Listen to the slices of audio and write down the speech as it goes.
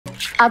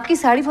आपकी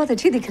साड़ी बहुत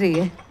अच्छी दिख रही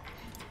है।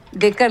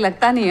 देखकर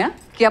लगता नहीं है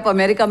कि आप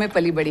अमेरिका में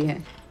पली बड़ी हैं।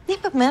 नहीं,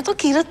 पर मैं तो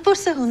कीरतपुर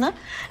से हूँ ना।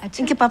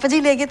 अच्छा। इनके पापा जी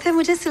ले गए थे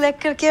मुझे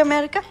सिलेक्ट करके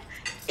अमेरिका।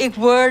 एक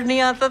वर्ड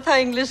नहीं आता था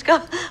इंग्लिश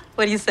का।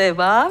 What do you say,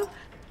 Bob?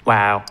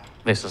 Wow,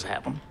 this is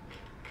heaven.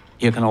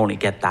 You can only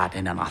get that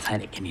in an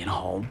authentic Indian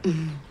home.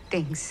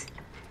 Thanks.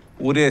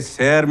 पूरे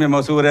शहर में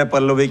मशहूर है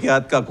पल्लवी के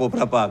हाथ का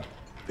कोपरा पाक।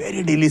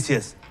 Very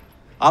delicious.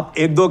 आप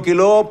 1-2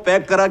 किलो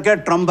पैक करा के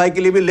ट्रम्प भाई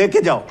के लिए भी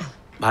लेके जाओ।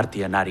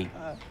 भारतीय नारी,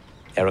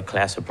 they're a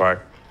class apart.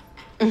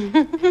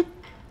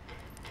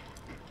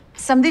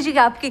 समधी जी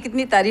आपकी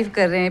कितनी तारीफ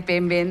कर रहे हैं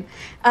प्रेम बेन।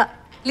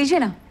 लीजिए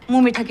ना,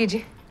 मुंह मीठा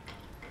कीजिए।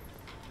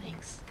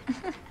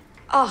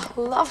 Oh,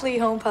 lovely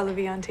home,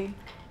 Pallavi auntie.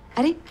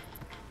 अरे,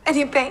 And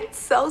you paint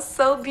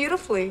so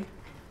beautifully.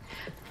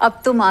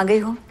 अब तुम आ गई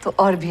हो तो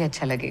और भी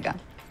अच्छा लगेगा।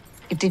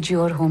 It is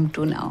your home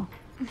too now.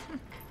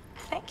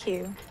 Thank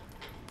you.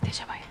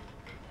 Teja भाई,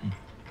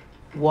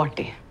 what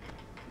a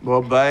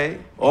बॉब भाई,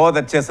 बहुत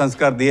अच्छे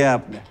संस्कार दिए हैं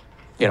आपने।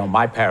 You know,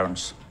 my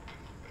parents,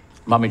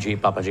 Mummy Ji,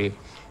 Papa Ji,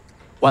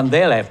 when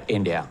they left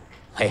India,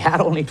 they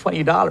had only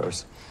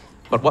 $20.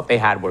 But what they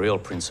had were real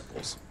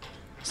principles.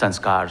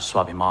 Sanskaar,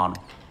 Swabhiman,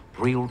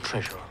 real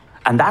treasure.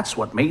 And that's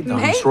what made the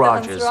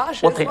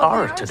Hansrajas what they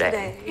are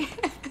today.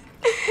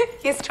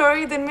 ये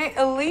story दिन में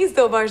at least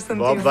 2 बार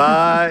सुनती हूँ। Bob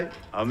भाई,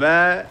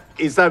 हमें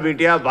ईसा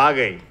बिटिया भाग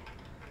गई।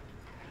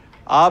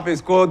 आप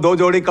इसको 2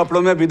 जोड़ी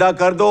कपड़ों में विदा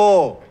कर दो।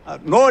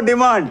 No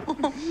demand.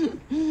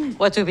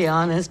 What to be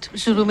honest,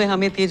 शुरू में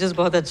हमें तेजस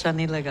बहुत अच्छा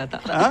नहीं लगा था।